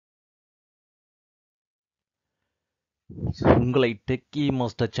உங்களை techie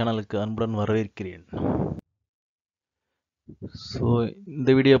master சேனலுக்கு அன்புடன் வரவேற்கிறேன். ஸோ இந்த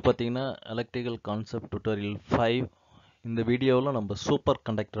வீடியோ பார்த்தீங்கன்னா எலக்ட்ரிக்கல் கான்செப்ட் டியூட்டோரியல் 5. இந்த வீடியோவில் நம்ம சூப்பர்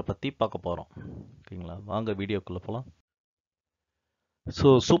கண்டக்டரை பற்றி பார்க்க போகிறோம். ஓகேங்களா, வாங்க வீடியோக்குள்ளே போகலாம். ஸோ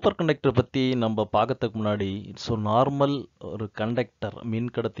சூப்பர் கண்டக்டரை பற்றி நம்ம பார்க்கறதுக்கு முன்னாடி நார்மல் ஒரு கண்டக்டர்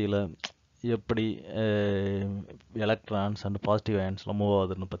மின்கடத்தியில் எப்படி எலக்ட்ரான்ஸ் அண்ட் பாசிட்டிவ் அயன்ஸ்லாம் மூவ்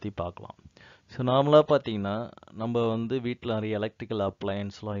ஆகுதுன்னு பற்றி பார்க்கலாம். ஸோ நார்மலாக பார்த்தீங்கன்னா நம்ம வீட்டில் நிறைய எலக்ட்ரிக்கல்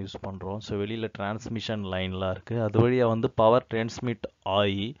அப்ளையன்ஸ்லாம் யூஸ் பண்ணுறோம். ஸோ வெளியில் டிரான்ஸ்மிஷன் லைன்லாம் இருக்குது. அது வழியாக பவர் டிரான்ஸ்மிட்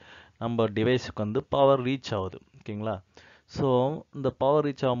ஆகி நம்ம டிவைஸுக்கு பவர் ரீச் ஆகுது. ஓகேங்களா, ஸோ இந்த பவர்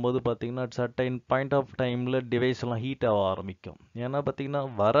ரீச் ஆகும்போது பார்த்தீங்கன்னா சர்டைன் பாயிண்ட் ஆஃப் டைமில் டிவைஸ் எல்லாம் ஹீட் ஆக ஆரம்பிக்கும். ஏன்னா பார்த்தீங்கன்னா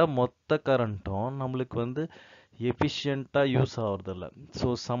வர மொத்த கரண்ட்டும் நம்மளுக்கு எஃபிஷியண்ட்டாக use ஆகிறதில்ல. So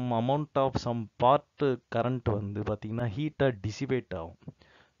some amount of some part current பார்த்தீங்கன்னா ஹீட்டாக டிசிபேட் ஆகும்.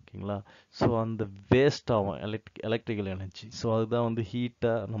 ஓகேங்களா, ஸோ அந்த வேஸ்ட் ஆகும் எலக்ட்ரிக்கல் எனர்ஜி. ஸோ அதுதான்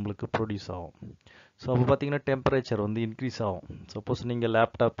ஹீட்டாக நம்மளுக்கு ப்ரொடியூஸ் ஆகும். ஸோ அப்போ பார்த்தீங்கன்னா டெம்பரேச்சர் இன்க்ரீஸ் ஆகும். சப்போஸ் நீங்கள்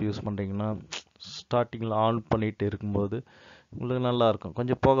லேப்டாப் யூஸ் பண்ணுறீங்கன்னா ஸ்டார்டிங்கில் ஆன் பண்ணிகிட்டு இருக்கும்போது உங்களுக்கு நல்லாயிருக்கும்.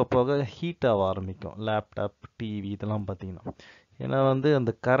 கொஞ்சம் போக போக ஹீட் ஆக ஆரம்பிக்கும் லேப்டாப், டிவி இதெல்லாம் பார்த்தீங்கன்னா. ஏன்னா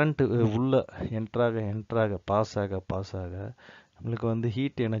அந்த கரண்ட்டு உள்ளே என்ட்ராக பாஸ் ஆக நம்மளுக்கு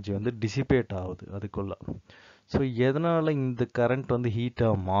ஹீட் எனர்ஜி டிசிபேட் ஆகுது அதுக்குள்ளே. ஸோ எதனால் இந்த கரண்ட்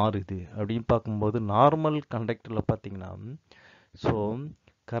ஹீட்டாக மாறுது அப்படின்னு பார்க்கும்போது நார்மல் கண்டக்டரில் பார்த்தீங்கன்னா ஸோ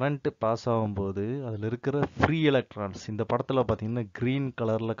கரண்ட்டு பாஸ் ஆகும்போது அதில் இருக்கிற ஃப்ரீ எலக்ட்ரான்ஸ், இந்த படத்தில் பார்த்தீங்கன்னா க்ரீன்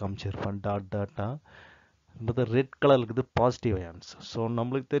கலரில் காமிச்சிருப்பேன் டாட்டாக, ரெட் கலர் இருக்குது பாசிட்டிவ் அயான்ஸ். ஸோ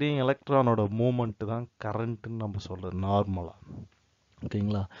நம்மளுக்கு தெரியும் எலக்ட்ரானோட மூமெண்ட்டு தான் கரண்ட்டுன்னு நம்ம சொல்கிறது நார்மலாக.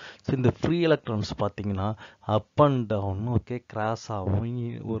 ஓகேங்களா, ஸோ இந்த ஃப்ரீ எலக்ட்ரான்ஸ் பார்த்தீங்கன்னா அப் அண்ட் டவுன் கிராஸ் ஆகும்,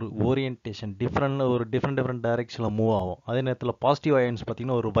 ஒரு ஓரியன்டேஷன் டிஃப்ரெண்ட் டைரெக்ஷனில் மூவ் ஆகும். அதே நேரத்தில் பாசிட்டிவ் அயன்ஸ்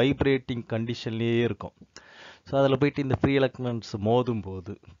பார்த்தீங்கன்னா ஒரு வைப்ரேட்டிங் கண்டிஷன்லேயே இருக்கும். ஸோ அதில் போயிட்டு இந்த ஃப்ரீ எலக்ட்ரான்ஸ் மோதும்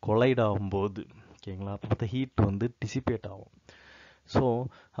போது கொலைட் ஆகும்போது ஓகேங்களா அப்போ பார்த்தா ஹீட் டிசிபேட் ஆகும். ஸோ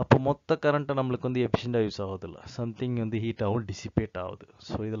அப்போ மொத்த கரண்ட்டை நம்மளுக்கு எஃபிஷியண்டாக யூஸ் ஆகுதில்ல, சம்திங் ஹீட் ஆகும், டிசிபேட் ஆகுது.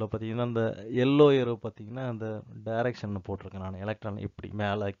 ஸோ இதில் பார்த்தீங்கன்னா அந்த எல்லோ ஏரோ பார்த்தீங்கன்னா அந்த டைரக்ஷனில் போட்டிருக்கேன் நான். எலக்ட்ரான் இப்படி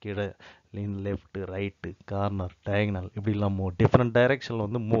மேலே கீழே லெஃப்ட்டு ரைட்டு கார்னர் டயகனல் இப்படிலாம் டிஃப்ரெண்ட்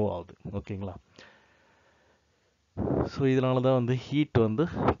டைரெக்ஷனில் மூவ் ஆகுது. ஓகேங்களா, ஸோ இதனால தான் ஹீட்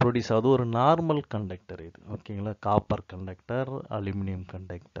ப்ரொடியூஸ் ஆகுது. ஒரு நார்மல் கண்டக்டர் இது. ஓகேங்களா, காப்பர் கண்டக்டர், அலுமினியம்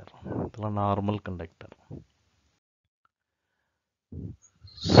கண்டக்டர் இதெல்லாம் நார்மல் கண்டக்டர்.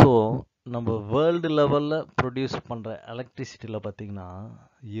 ஸோ நம்ம வேர்ல்டு லெவலில் ப்ரொடியூஸ் பண்ணுற எலக்ட்ரிசிட்டியில் பார்த்தீங்கன்னா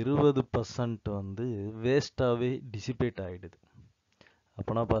 20% வேஸ்ட்டாகவே டிசிபேட் ஆகிடுது.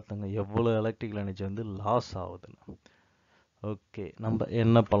 அப்போனா பார்த்துங்க எவ்வளோ எலக்ட்ரிக்கல் எனர்ஜி லாஸ் ஆகுதுன்னு. ஓகே, நம்ம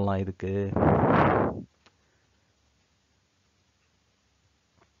என்ன பண்ணலாம் இதுக்கு?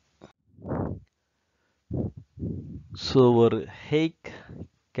 ஸோ ஒரு ஹெய்க்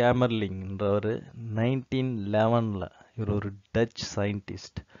கேமர்லிங்ன்றவர் 1911 இவர் ஒரு டச்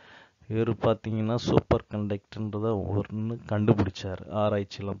சயின்டிஸ்ட். இவர் பார்த்தீங்கன்னா சூப்பர் கண்டக்டர்ன்றதை ஒன்று கண்டுபிடிச்சார்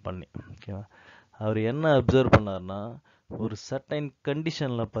ஆராய்ச்சியெல்லாம் பண்ணி. ஓகேவா, அவர் என்ன அப்சர்வ் பண்ணார்னா ஒரு சர்டைன்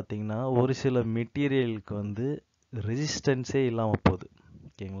கண்டிஷனில் பார்த்தீங்கன்னா ஒரு சில மெட்டீரியலுக்கு ரெசிஸ்டன்ஸே இல்லாமல் போகுது.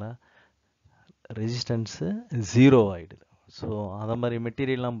 ஓகேங்களா, ரெசிஸ்டன்ஸு 0 ஆகிடுது. ஸோ அதை மாதிரி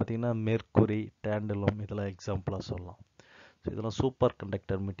மெட்டீரியல்லாம் பார்த்தீங்கன்னா மெர்க்குரி, டேண்டலம் இதெல்லாம் எக்ஸாம்பிளாக சொல்லலாம். ஸோ இதெல்லாம் சூப்பர்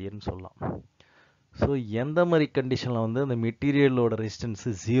கண்டக்டர் மெட்டீரியல்னு சொல்லலாம். ஸோ எந்த மாதிரி கண்டிஷனில் அந்த மெட்டீரியலோட ரெசிஸ்டன்ஸு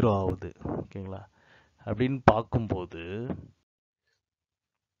 0 ஆகுது ஓகேங்களா அப்படின்னு பார்க்கும்போது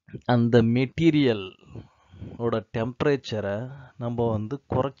அந்த மெட்டீரியலோட டெம்பரேச்சரை நம்ம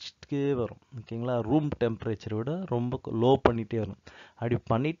குறைச்சிட்டே வரும். ஓகேங்களா, ரூம் டெம்பரேச்சரை விட ரொம்ப லோ பண்ணிகிட்டே வரும். அப்படி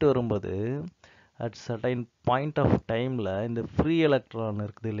பண்ணிட்டு வரும்போது அட் சர்டைன் பாயிண்ட் ஆஃப் டைமில் இந்த ஃப்ரீ எலக்ட்ரான்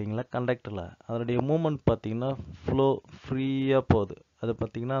இருக்குது இல்லைங்களா கண்டக்டரில், அதனுடைய மூமெண்ட் பார்த்தீங்கன்னா ஃப்ளோ ஃப்ரீயாக போகுது. அது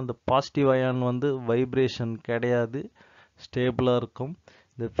பார்த்தீங்கன்னா அந்த பாசிட்டிவ் அயான் வைப்ரேஷன் கிடையாது, ஸ்டேபிளாக இருக்கும்.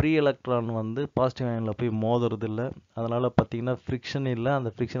 இந்த ஃப்ரீ எலக்ட்ரான் பாசிட்டிவ் அயானில் போய் மோதுறது இல்லை. அதனால் பார்த்தீங்கன்னா ஃப்ரிக்ஷன் இல்லை.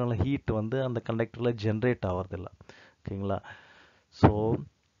 அந்த ஃப்ரிக்ஷனால் ஹீட் அந்த கண்டக்டரில் ஜென்ரேட் ஆகிறதில்ல. ஓகேங்களா, ஸோ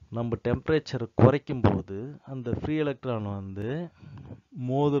நம்ம டெம்பரேச்சர் குறைக்கும் போது அந்த ஃப்ரீ எலக்ட்ரான்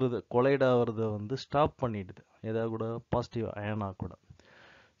மோதுறது கொலைட் ஆகிறத ஸ்டாப் பண்ணிடுது, ஏதாவது கூட பாசிட்டிவ் அயனாக கூட.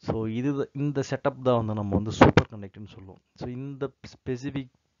 ஸோ இந்த செட்டப் தான் நம்ம சூப்பர் கண்டக்டர்னு சொல்லுவோம். ஸோ இந்த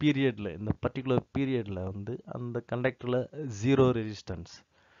ஸ்பெசிஃபிக் பீரியடில், இந்த பர்டிகுலர் பீரியடில் அந்த கண்டக்டரில் 0 ரெசிஸ்டன்ஸ்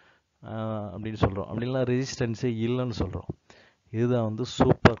அப்படின்னு சொல்கிறோம். அப்படின்லாம் ரெசிஸ்டன்ஸே இல்லைன்னு சொல்கிறோம். இதுதான்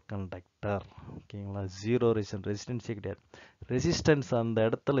சூப்பர் கண்டக்டர். ஓகேங்களா, 0 ரெசிஸ்டன்ஸே கிடையாது. ரெசிஸ்டன்ஸ் அந்த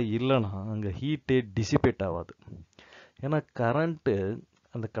இடத்துல இல்லைன்னா அங்கே ஹீட்டே டிசிபேட் ஆகாது. ஏன்னா கரண்ட்டு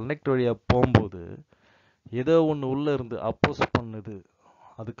அந்த கண்டக்டர் வழியாக போகும்போது ஏதோ ஒன்று உள்ளே இருந்து அப்போஸ் பண்ணுது,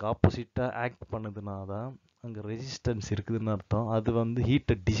 அதுக்கு ஆப்போசிட்டாக ஆக்ட் பண்ணுதுன்னா தான் அங்கே ரெசிஸ்டன்ஸ் இருக்குதுன்னு அர்த்தம். அது வந்து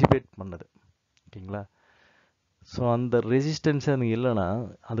ஹீட்டை டிசிபேட் பண்ணுது. ஓகேங்களா? ஸோ அந்த ரெசிஸ்டன்ஸ் எனக்கு இல்லைன்னா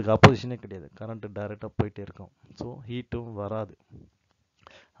அதுக்கு ஆப்போசிஷனே கிடையாது, கரண்ட்டு டைரெக்டாக போயிட்டே இருக்கும். ஸோ ஹீட்டும் வராது.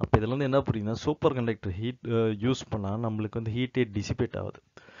 அப்போ இதில் வந்து என்ன புரியுதுன்னா, சூப்பர் கண்டக்டர் ஹீட் யூஸ் பண்ணால் நம்மளுக்கு வந்து ஹீட்டே டிசிபேட் ஆகுது.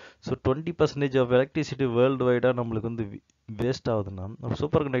 ஸோ 20% ஆஃப் எலக்ட்ரிசிட்டி வேர்ல்டு வைடாக நம்மளுக்கு வந்து வேஸ்ட் ஆகுதுன்னா, நம்ம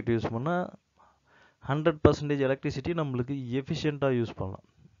சூப்பர் கண்டக்டர் யூஸ் பண்ணால் 100% எலக்ட்ரிசிட்டி நம்மளுக்கு எஃபிஷியண்ட்டாக யூஸ் பண்ணலாம்,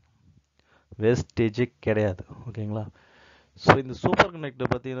 வேஸ்டேஜே கிடையாது. ஓகேங்களா? ஸோ இந்த சூப்பர்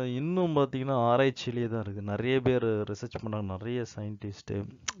கண்டக்டர் பார்த்தீங்கன்னா இன்னும் பார்த்தீங்கன்னா ஆராய்ச்சியிலே தான் இருக்குது. நிறைய பேர் ரிசர்ச் பண்ணாங்க, நிறைய சயின்டிஸ்ட்டு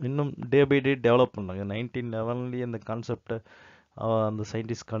இன்னும் டே பை டே டெவலப் பண்ணாங்க. 1911 இந்த கான்செப்டை அந்த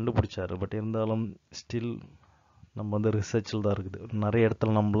சயின்டிஸ்ட் கண்டுபிடிச்சாரு. பட் இருந்தாலும் ஸ்டில் நம்ம வந்து ரிசர்ச்சில் தான் இருக்குது. நிறைய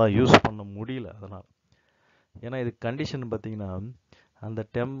இடத்துல நம்மளாம் யூஸ் பண்ண முடியல அதனால். ஏன்னா இது கண்டிஷன் பார்த்தீங்கன்னா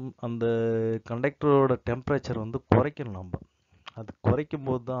அந்த கண்டக்டரோட டெம்பரேச்சர் வந்து குறைக்கணும் நம்ம. அது குறைக்கும்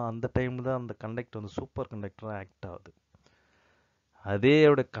போது தான் அந்த டைம் தான் அந்த கண்டக்டர் வந்து சூப்பர் கண்டக்டராக ஆக்ட் ஆகுது.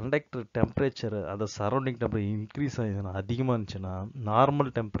 அதேயோட கண்டக்டர் டெம்பரேச்சர் அதை சரௌண்டிங் டெம்பரேச்சர் இன்க்ரீஸ் ஆகிதுன்னா, அதிகமாக இருந்துச்சுன்னா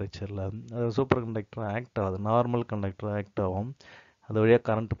நார்மல் டெம்பரேச்சரில் அது சூப்பர் கண்டக்டர் ஆக்ட் ஆகுது, நார்மல் கண்டக்டர் ஆக்ட் ஆகும். அது வழியாக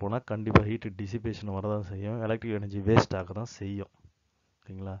கரண்ட் போனால் கண்டிப்பாக ஹீட்டு டிசிபேஷன் வரதான் செய்யும், எலக்ட்ரிக் எனர்ஜி வேஸ்ட் ஆக தான் செய்யும்.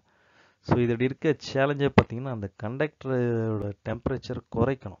 ஓகேங்களா? ஸோ இதில் இருக்க சேலஞ்சே பார்த்தீங்கன்னா அந்த கண்டக்டரோட டெம்பரேச்சர்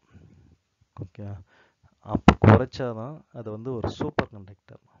குறைக்கணும். ஓகே, அப்போ குறைச்சாதான் அது வந்து ஒரு சூப்பர்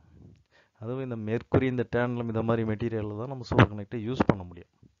கண்டக்டர். அதுவும் இந்த மெர்க்குரி, இந்த டேன்லம், இந்த மாதிரி மெட்டீரியலில் தான் நம்ம சூப்பர் கண்டக்டர் யூஸ் பண்ண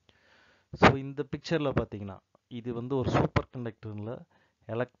முடியும். ஸோ இந்த பிக்சரில் பார்த்தீங்கன்னா இது வந்து ஒரு சூப்பர் கண்டக்டரில்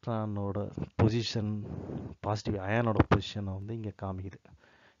எலக்ட்ரானோட பொசிஷன், பாசிட்டிவ் அயனோட பொசிஷனை வந்து இங்கே காமிக்குது.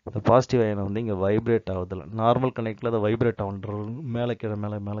 இந்த பாசிட்டிவ் அயனை வந்து இங்கே வைப்ரேட் ஆகுதில்ல, நார்மல் கண்டக்டரில் அதை வைப்ரேட் ஆகுன்றது மேலே கீழே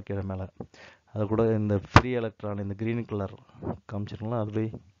மேலே மேலே கீழே மேலே. அது கூட இந்த ஃப்ரீ எலக்ட்ரான் இந்த க்ரீன் கலர் காமிச்சிருக்கலாம், அது போய்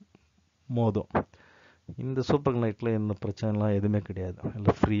மோதும். இந்த சூப்பர் கண்டக்டரில் இந்த பிரச்சனைலாம் எதுவுமே கிடையாது,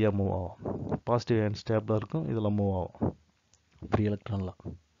 இல்லை ஃப்ரீயாக மூவ் ஆகும். பாசிட்டிவ் அயன் ஸ்டேபிளாக இருக்கும், இதில் மூவ் ஆகும் ஃப்ரீ எலக்ட்ரான்லாம்.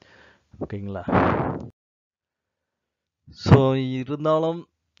 ஓகேங்களா? ஸோ இருந்தாலும்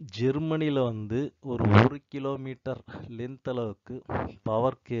ஜெர்மனியில் வந்து ஒரு கிலோமீட்டர் லென்த் அளவுக்கு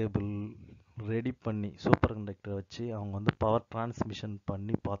பவர் கேபிள் ரெடி பண்ணி சூப்பர் கண்டக்டரை வச்சு அவங்க வந்து பவர் டிரான்ஸ்மிஷன்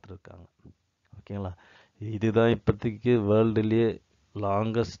பண்ணி பார்த்துருக்காங்க. ஓகேங்களா? இதுதான் இப்போதைக்கு வேர்ல்டுலேயே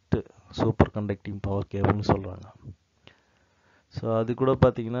லாங்கஸ்ட் சூப்பர் கண்டக்டிங் பவர் கேபிள்னு சொல்கிறாங்க. ஸோ அது கூட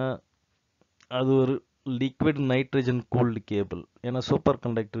பார்த்தீங்கன்னா அது ஒரு லிக்விட் நைட்ரஜன் கூல்டு கேபிள். ஏன்னா சூப்பர்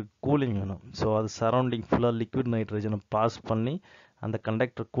கண்டக்டர் கூலிங் வேணும். ஸோ அது சரௌண்டிங் ஃபுல்லாக லிக்விட் நைட்ரஜனை பாஸ் பண்ணி அந்த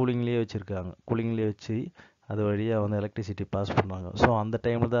கண்டக்டர் கூலிங்லேயே வச்சுருக்காங்க. கூலிங்லேயே வச்சு அது வழியாக வந்து எலக்ட்ரிசிட்டி பாஸ் பண்ணுவாங்க. ஸோ அந்த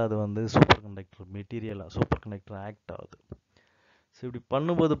டைமில் தான் அது வந்து சூப்பர் கண்டக்டர் மெட்டீரியலாக சூப்பர் கண்டக்டர் ஆக்ட் ஆகுது. ஸோ இப்படி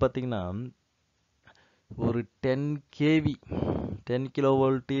பண்ணும்போது பார்த்தீங்கன்னா ஒரு 10 கிலோ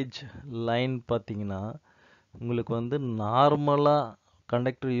வோல்டேஜ் லைன் பார்த்தீங்கன்னா உங்களுக்கு வந்து நார்மலாக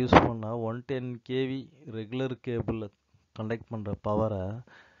கண்டக்டர் யூஸ் பண்ணால் 110 kV ரெகுலர் கேபிளில் கண்டக்ட் பண்ணுற பவரை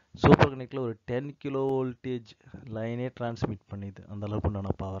சூப்பர் கண்டக்டரில் ஒரு 10 கிலோ வோல்டேஜ் லைனே டிரான்ஸ்மிட் பண்ணிது, அந்த அளவுக்கு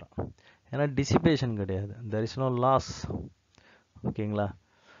உண்டான பவரை. ஏன்னா டிசிபேஷன் கிடையாது, தெர் இஸ் நோ லாஸ். ஓகேங்களா?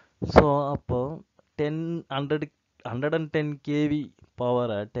 ஸோ அப்போ 110 kV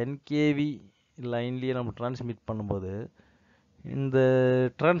பவரை 10 kV லைன்லேயே நம்ம டிரான்ஸ்மிட் பண்ணும்போது இந்த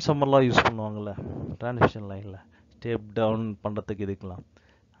டிரான்ஸ்ஃபார்மர்லாம் யூஸ் பண்ணுவாங்கள்ல டிரான்ஸ்மிஷன் லைனில் ஸ்டெப் டவுன் பண்ணுறதுக்கு, இதுக்கெலாம்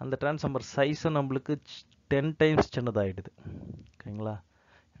அந்த டிரான்ஸ்ஃபார்மர் சைஸை நம்மளுக்கு 10 times சின்னதாகிடுது. ஓகேங்களா?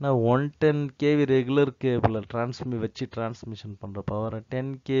 ஏன்னா 110 kV ரெகுலர் கேபிளில் டிரான்ஸ்மிஷன் பண்ணுற பவரை 10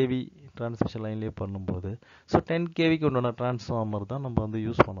 kV டிரான்ஸ்மிஷன் லைன்லேயே பண்ணும்போது ஸோ 10 kVக்கு உண்டான டிரான்ஸ்ஃபார்மர் தான் நம்ம வந்து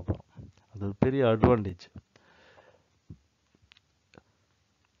யூஸ் பண்ண போகிறோம். அது ஒரு பெரிய அட்வான்டேஜ்.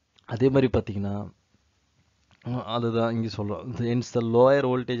 அதே மாதிரி பார்த்தீங்கன்னா அதுதான் இங்கே சொல்கிறோம், இன்ஸ் த lower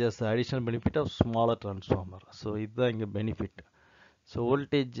voltage as additional benefit of smaller transformer. So இதுதான் இங்கே பெனிஃபிட். ஸோ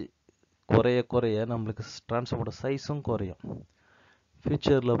வோல்டேஜ் குறைய குறைய நம்மளுக்கு டிரான்ஸ்ஃபார்மரோட சைஸும் குறையும்.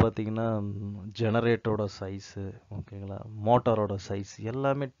 ஃப்யூச்சரில் பார்த்தீங்கன்னா ஜெனரேட்டரோட சைஸு, ஓகேங்களா, மோட்டாரோட சைஸ்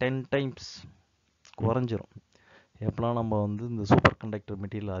எல்லாமே 10 times குறைஞ்சிரும் எப்போலாம் நம்ம வந்து இந்த சூப்பர் கண்டக்டர்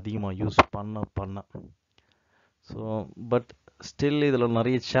மெட்டீரியல் அதிகமாக யூஸ் பண்ண. ஸோ பட் ஸ்டில் இதில்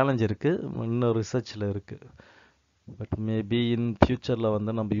நிறைய சேலஞ்ச் இருக்குது, இன்னும் ரிசர்ச்சில் இருக்குது. பட் மேபி இன் ஃப்யூச்சரில்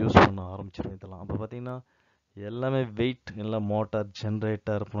வந்து நம்ம யூஸ் பண்ண ஆரம்பிச்சிடும் இதெல்லாம். அப்போ பார்த்தீங்கன்னா எல்லாமே வெயிட், எல்லாம் மோட்டார்,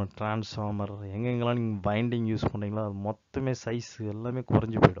 ஜென்ரேட்டர், அப்புறம் டிரான்ஸ்ஃபார்மர், எங்கெங்கெல்லாம் நீங்கள் பைண்டிங் யூஸ் பண்ணுறீங்களோ அது மொத்தமே சைஸ் எல்லாமே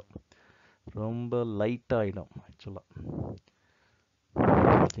குறைஞ்சி போயிடும், ரொம்ப லைட்டாக ஆகிடும் ஆக்சுவலாக.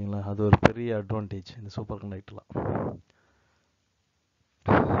 ஓகேங்களா? அது ஒரு பெரிய அட்வான்டேஜ் இந்த சூப்பர் கண்டக்டர்லாம்.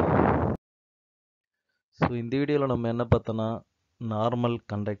 ஸோ இந்த வீடியோவில் நம்ம என்ன பார்த்தோன்னா நார்மல்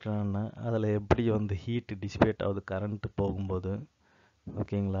கண்டக்டர் என்ன, அதில் எப்படி வந்து ஹீட் டிசிபேட் ஆகுது கரண்ட்டு போகும்போது.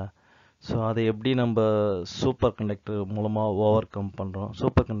 ஓகேங்களா? ஸோ அதை எப்படி நம்ம சூப்பர் கண்டக்டர் மூலமாக ஓவர் கம் பண்ணுறோம்,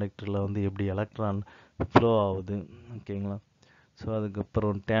 சூப்பர் கண்டக்டரில் வந்து எப்படி எலக்ட்ரான் ஃப்ளோ ஆகுது, ஓகேங்களா. ஸோ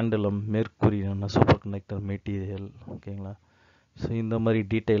அதுக்கப்புறம் டேண்டலம் மெர்க்குரி சூப்பர் கண்டக்டர் மெட்டீரியல், ஓகேங்களா. ஸோ இந்த மாதிரி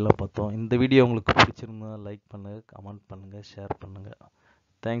டீட்டெயிலாக பார்த்தோம். இந்த வீடியோ உங்களுக்கு பிடிச்சிருந்தா லைக் பண்ணுங்கள், கமெண்ட் பண்ணுங்கள், ஷேர் பண்ணுங்கள்.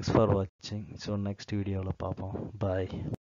 தேங்க்ஸ் ஃபார் வாட்சிங். ஸோ நெக்ஸ்ட் வீடியோவில் பார்ப்போம். பாய்.